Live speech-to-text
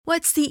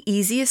What's the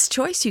easiest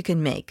choice you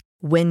can make?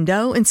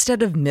 Window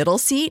instead of middle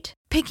seat?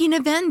 Picking a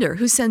vendor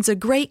who sends a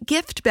great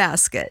gift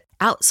basket?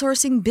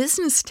 Outsourcing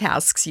business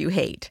tasks you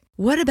hate?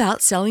 What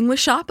about selling with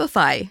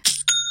Shopify?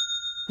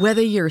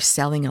 Whether you're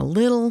selling a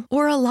little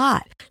or a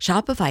lot,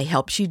 Shopify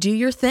helps you do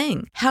your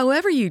thing,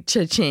 however you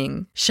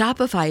cha-ching.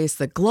 Shopify is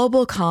the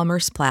global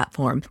commerce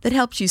platform that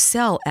helps you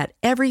sell at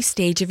every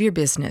stage of your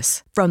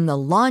business. From the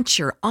launch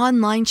your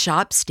online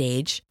shop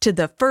stage to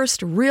the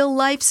first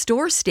real-life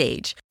store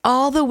stage,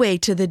 all the way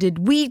to the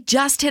did we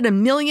just hit a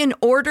million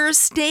orders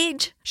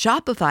stage.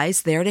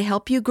 Shopify's there to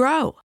help you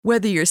grow.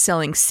 Whether you're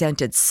selling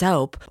scented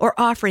soap or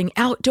offering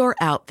outdoor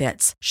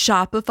outfits,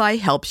 Shopify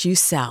helps you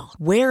sell.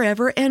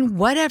 Wherever and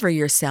whatever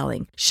you're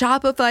selling,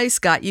 Shopify's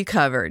got you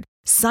covered.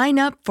 Sign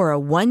up for a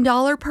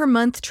 $1 per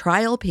month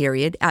trial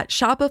period at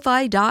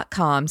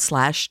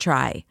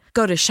shopify.com/try.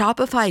 Go to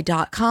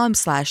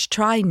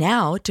shopify.com/try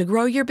now to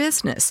grow your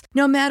business,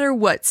 no matter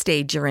what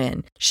stage you're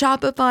in.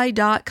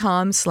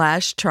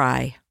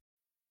 Shopify.com/try.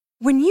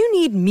 When you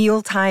need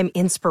mealtime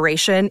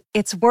inspiration,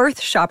 it's worth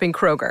shopping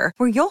Kroger,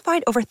 where you'll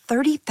find over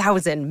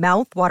 30,000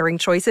 mouth-watering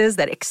choices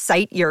that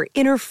excite your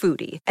inner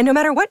foodie. And no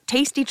matter what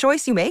tasty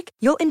choice you make,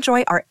 you'll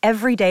enjoy our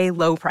everyday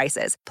low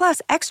prices,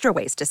 plus extra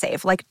ways to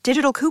save, like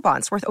digital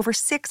coupons worth over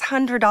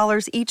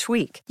 $600 each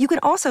week. You can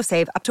also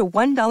save up to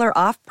 $1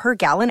 off per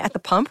gallon at the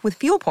pump with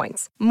fuel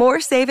points.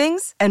 More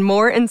savings and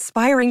more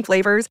inspiring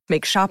flavors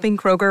make shopping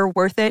Kroger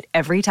worth it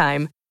every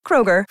time.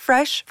 Kroger,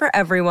 fresh for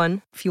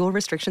everyone. Fuel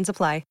restrictions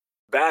apply.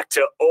 Back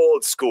to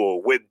Old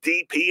School with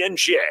DP and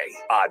J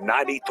on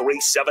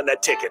 93.7 The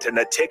Ticket and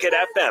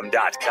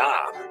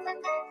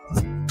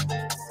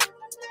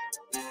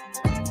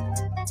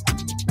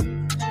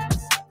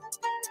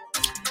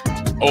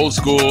theticketfm.com. Old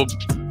School, about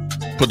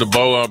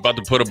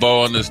to put a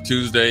bow on this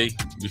Tuesday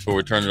before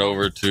we turn it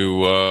over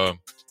to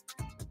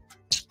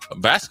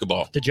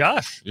basketball. To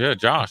Josh. Yeah,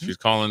 Josh. He's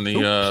calling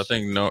the, I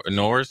think,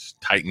 Norris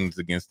Titans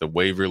against the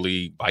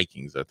Waverly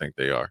Vikings, I think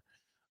they are.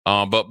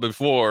 But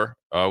before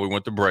we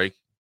went to break,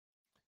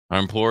 I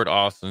implored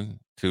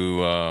Austin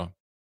to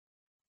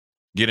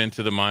get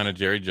into the mind of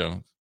Jerry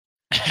Jones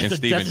and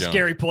Stephen Jones. That's a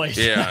scary place.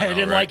 Yeah, I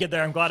didn't like it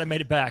there. I'm glad I made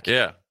it back.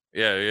 Yeah,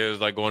 it was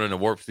like going into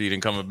warp speed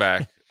and coming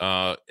back.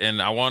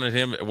 And I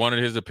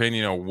wanted his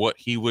opinion on what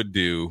he would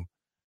do,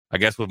 I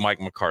guess, with Mike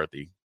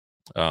McCarthy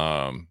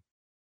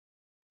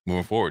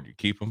moving forward. You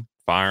keep him,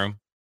 fire him,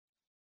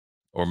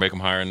 or make him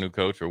hire a new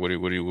coach, or what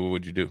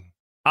would you do?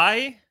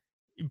 I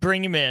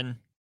bring him in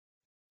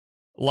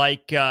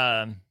like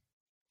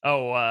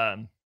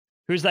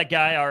who's that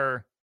guy?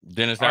 Our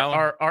Dennis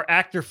Allen? Our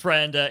actor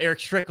friend, Eric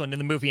Strickland in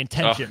the movie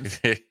Intentions,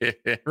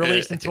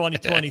 released in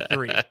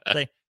 2023.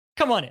 Say,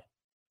 come on in.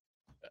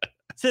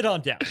 Sit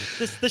on down.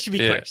 This should be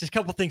quick. Just a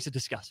couple things to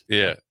discuss.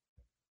 Yeah.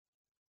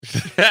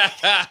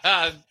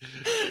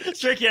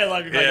 Tricky, I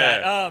love you like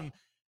that.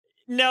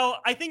 No,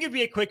 I think it'd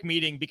be a quick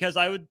meeting because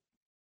I would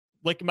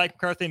look Mike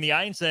McCarthy in the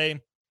eye and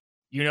say,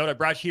 you know what I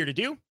brought you here to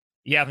do?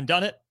 You haven't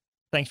done it.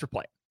 Thanks for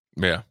playing.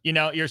 Yeah. You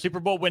know, you're a Super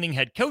Bowl winning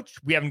head coach.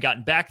 We haven't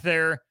gotten back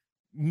there.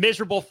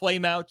 Miserable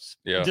flameouts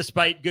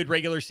despite good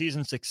regular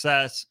season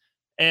success.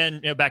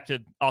 And back to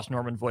Austin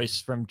Norman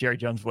voice from Jerry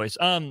Jones voice.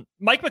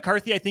 Mike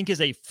McCarthy, I think,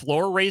 is a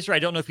floor raiser. I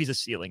don't know if he's a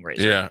ceiling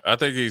raiser. Yeah, I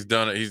think he's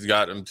done it. He's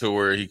got him to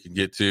where he can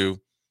get to.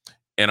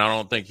 And I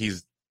don't think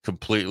he's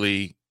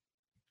completely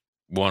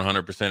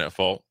 100% at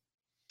fault.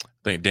 I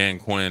think Dan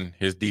Quinn,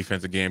 his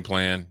defensive game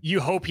plan.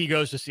 You hope he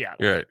goes to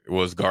Seattle. Yeah, it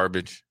was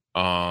garbage.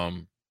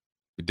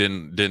 It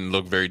didn't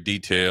look very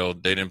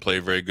detailed. They didn't play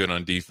very good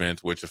on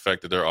defense, which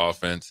affected their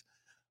offense.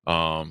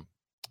 And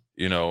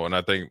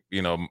I think,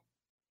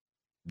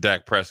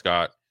 Dak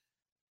Prescott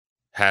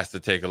has to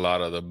take a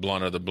lot of the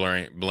blunt of the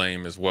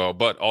blame as well.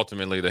 But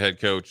ultimately, the head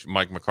coach,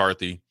 Mike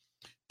McCarthy,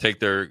 take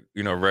their,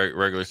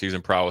 regular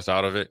season prowess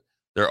out of it.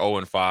 They're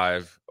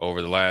 0-5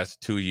 over the last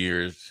 2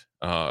 years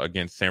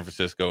against San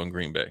Francisco and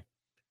Green Bay.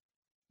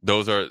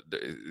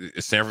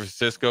 San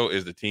Francisco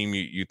is the team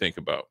you think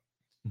about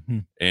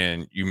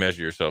and you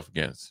measure yourself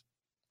against.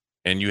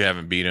 And you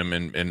haven't beat them.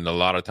 And a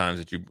lot of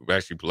times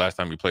last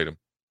time you played them,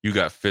 you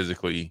got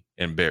physically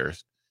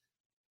embarrassed.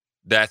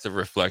 That's a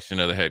reflection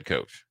of the head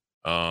coach.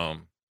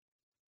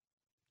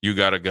 You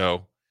got to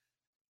go.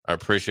 I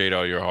appreciate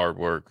all your hard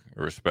work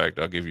and respect.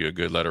 I'll give you a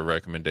good letter of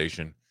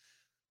recommendation.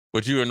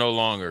 But you are no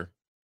longer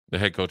the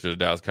head coach of the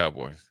Dallas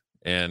Cowboys.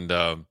 And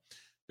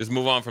just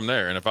move on from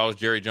there. And if I was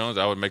Jerry Jones,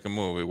 I would make a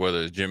move,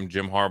 whether it's Jim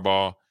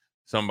Harbaugh,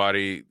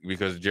 somebody,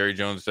 because Jerry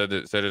Jones said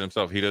it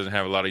himself. He doesn't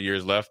have a lot of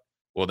years left.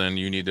 Well, then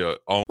you need to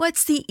own.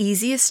 What's the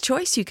easiest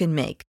choice you can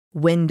make?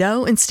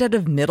 Window instead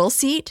of middle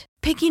seat?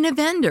 Picking a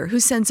vendor who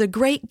sends a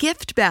great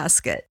gift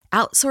basket?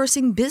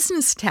 Outsourcing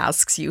business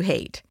tasks you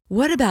hate?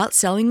 What about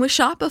selling with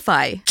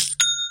Shopify?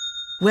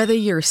 Whether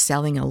you're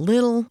selling a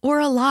little or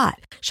a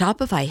lot,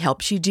 Shopify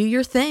helps you do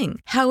your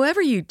thing,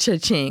 however you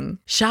cha-ching.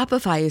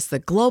 Shopify is the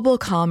global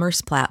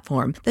commerce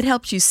platform that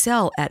helps you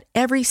sell at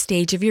every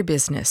stage of your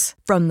business.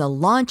 From the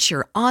launch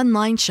your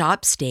online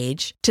shop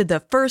stage to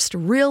the first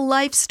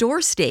real-life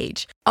store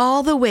stage,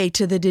 all the way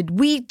to the "did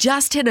we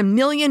just hit a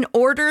million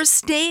orders"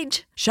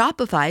 stage.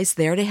 Shopify's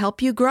there to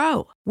help you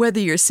grow.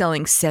 Whether you're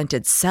selling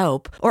scented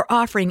soap or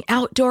offering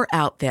outdoor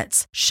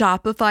outfits,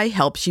 Shopify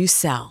helps you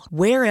sell.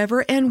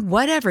 Wherever and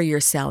whatever you're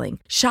selling,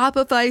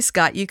 Shopify's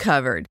got you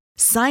covered.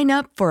 Sign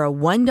up for a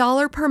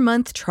 $1 per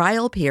month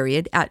trial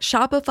period at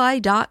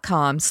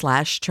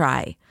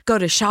shopify.com/try. Go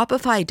to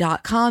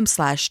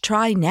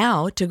shopify.com/try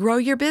now to grow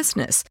your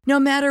business, no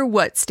matter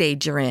what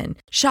stage you're in.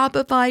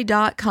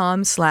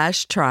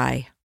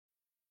 Shopify.com/try.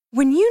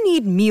 When you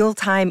need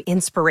mealtime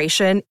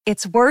inspiration,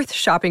 it's worth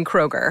shopping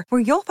Kroger, where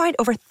you'll find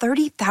over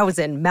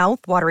 30,000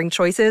 mouth-watering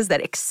choices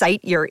that excite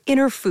your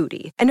inner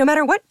foodie. And no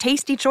matter what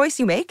tasty choice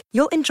you make,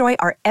 you'll enjoy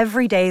our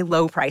everyday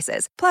low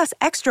prices, plus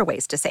extra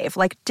ways to save,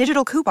 like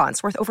digital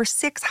coupons worth over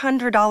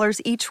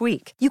 $600 each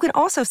week. You can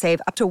also save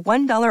up to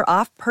 $1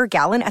 off per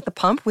gallon at the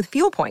pump with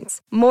fuel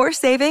points. More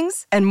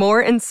savings and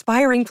more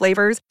inspiring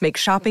flavors make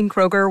shopping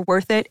Kroger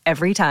worth it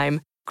every time.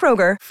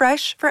 Kroger,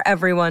 fresh for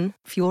everyone.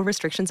 Fuel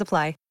restrictions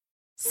apply.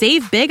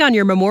 Save big on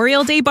your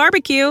Memorial Day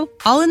barbecue,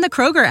 all in the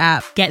Kroger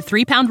app. Get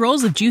 3-pound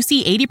rolls of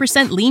juicy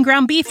 80% lean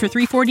ground beef for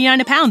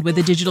 $3.49 a pound with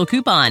a digital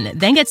coupon.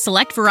 Then get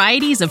select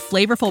varieties of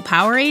flavorful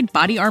Powerade,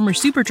 Body Armor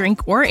Super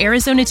Drink, or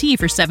Arizona tea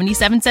for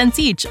 77 cents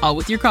each, all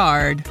with your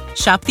card.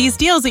 Shop these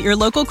deals at your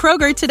local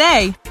Kroger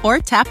today, or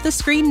tap the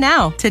screen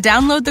now to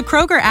download the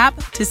Kroger app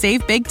to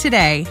save big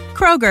today.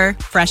 Kroger,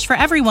 fresh for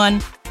everyone.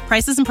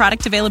 Prices and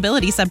product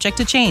availability subject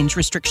to change.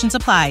 Restrictions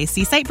apply.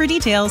 See site for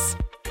details.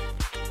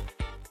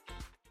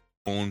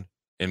 And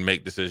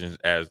make decisions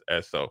as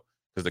so,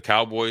 because the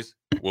Cowboys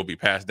will be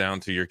passed down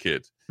to your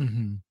kids.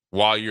 Mm-hmm.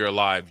 While you're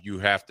alive, you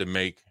have to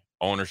make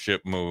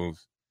ownership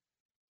moves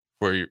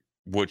for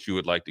what you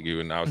would like to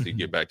do, and obviously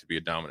get back to be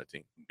a dominant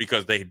team,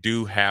 because they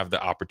do have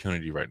the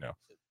opportunity right now.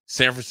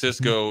 San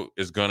Francisco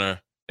is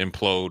gonna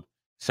implode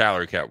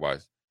salary cap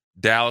wise.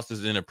 Dallas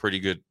is in a pretty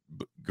good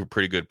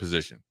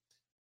position.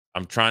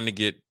 I'm trying to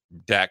get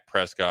Dak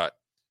Prescott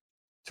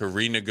to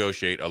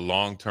renegotiate a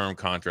long-term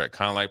contract,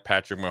 kind of like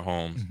Patrick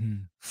Mahomes,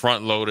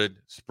 front-loaded,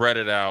 spread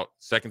it out.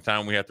 Second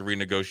time we have to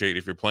renegotiate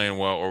if you're playing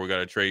well or we got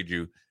to trade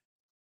you.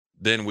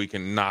 Then we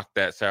can knock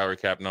that salary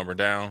cap number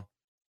down.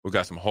 We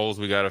got some holes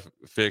we got to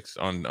fix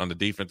on the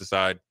defensive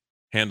side,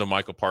 handle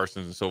Michael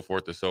Parsons and so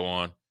forth and so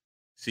on,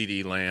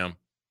 CD Lamb,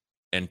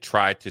 and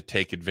try to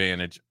take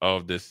advantage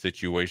of this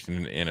situation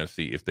in the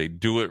NFC. If they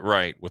do it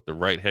right with the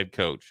right head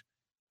coach,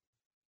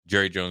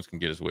 Jerry Jones can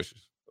get his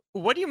wishes.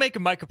 What do you make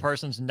of Micah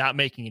Parsons not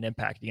making an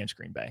impact against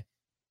Green Bay?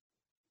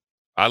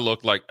 I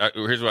look like,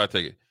 here's what I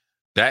take it.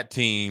 That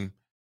team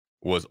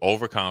was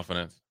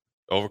overconfident,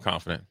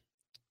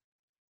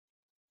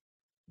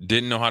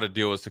 didn't know how to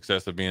deal with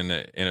success of being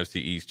the NFC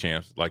East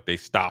champs. Like, they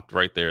stopped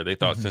right there. They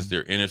thought since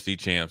they're NFC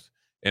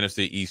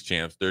East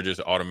champs, they're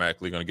just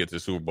automatically going to get to the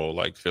Super Bowl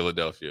like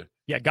Philadelphia.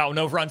 Yeah, got one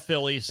over on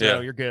Philly,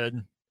 so you're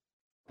good.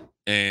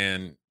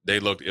 And they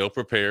looked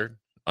ill-prepared,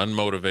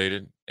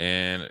 unmotivated,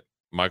 and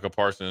Micah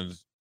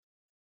Parsons,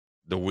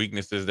 the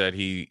weaknesses that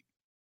he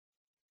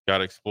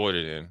got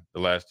exploited in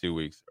the last 2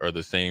 weeks are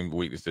the same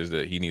weaknesses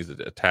that he needs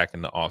to attack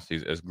in the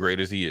offseason. As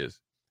great as he is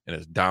and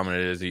as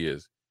dominant as he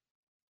is,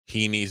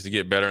 he needs to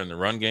get better in the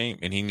run game,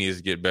 and he needs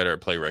to get better at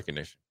play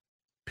recognition.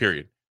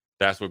 Period.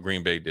 That's what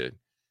Green Bay did.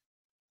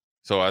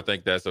 So I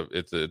think it's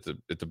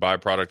a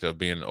byproduct of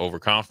being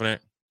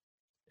overconfident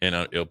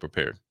and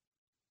ill-prepared.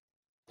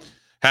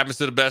 Happens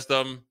to the best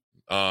of them.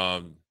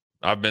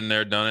 I've been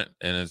there, done it,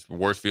 and it's the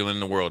worst feeling in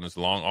the world. And it's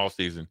a long off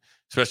season,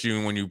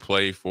 especially when you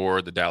play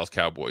for the Dallas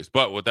Cowboys.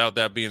 But without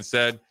that being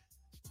said,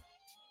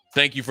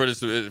 thank you for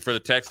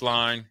the text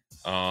line.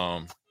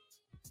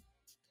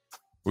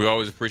 We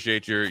always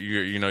appreciate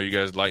you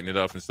guys lighting it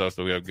up and stuff.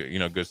 So we have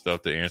good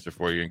stuff to answer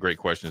for you and great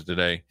questions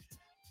today.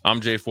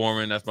 I'm Jay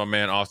Foreman. That's my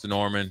man Austin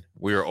Norman.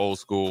 We are old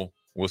school.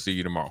 We'll see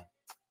you tomorrow.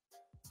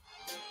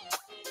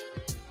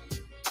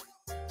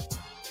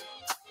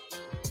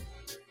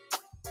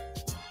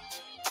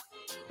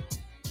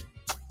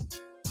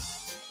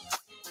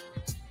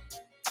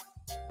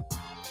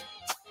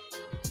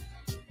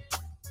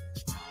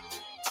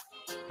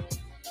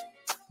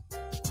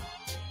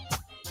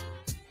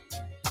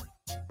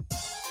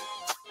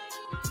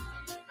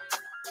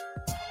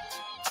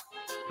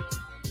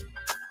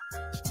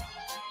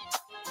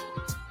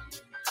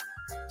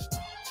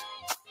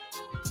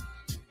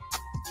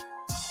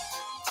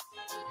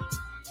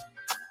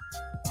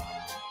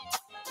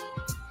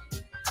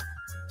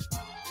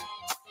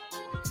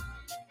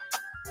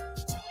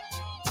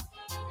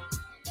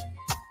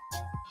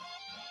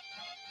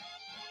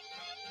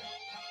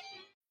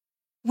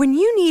 When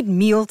you need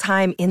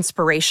mealtime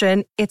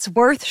inspiration, it's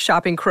worth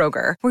shopping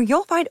Kroger, where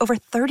you'll find over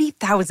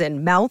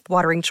 30,000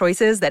 mouth-watering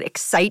choices that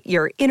excite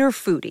your inner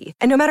foodie.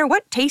 And no matter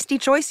what tasty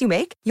choice you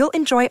make, you'll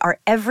enjoy our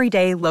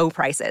everyday low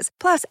prices,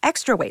 plus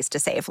extra ways to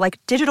save, like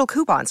digital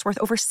coupons worth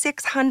over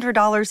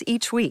 $600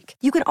 each week.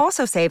 You can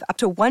also save up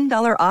to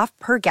 $1 off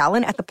per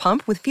gallon at the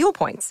pump with fuel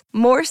points.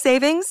 More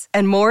savings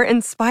and more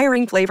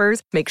inspiring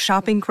flavors make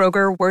shopping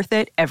Kroger worth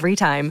it every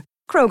time.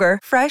 Kroger,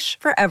 fresh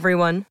for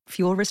everyone.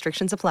 Fuel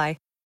restrictions apply.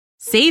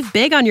 Save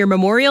big on your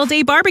Memorial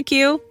Day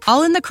barbecue,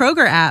 all in the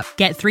Kroger app.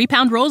 Get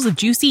 3-pound rolls of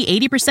juicy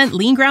 80%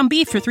 lean ground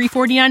beef for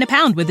 $3.49 a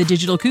pound with a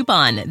digital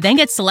coupon. Then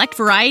get select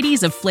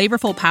varieties of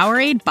flavorful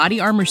Powerade, Body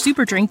Armor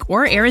Super Drink,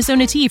 or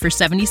Arizona tea for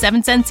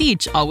 77 cents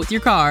each, all with your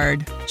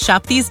card.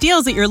 Shop these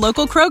deals at your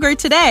local Kroger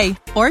today,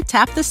 or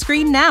tap the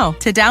screen now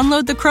to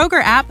download the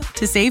Kroger app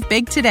to save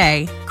big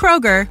today.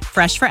 Kroger,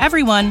 fresh for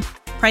everyone.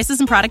 Prices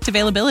and product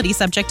availability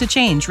subject to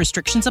change.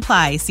 Restrictions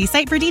apply. See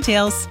site for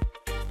details.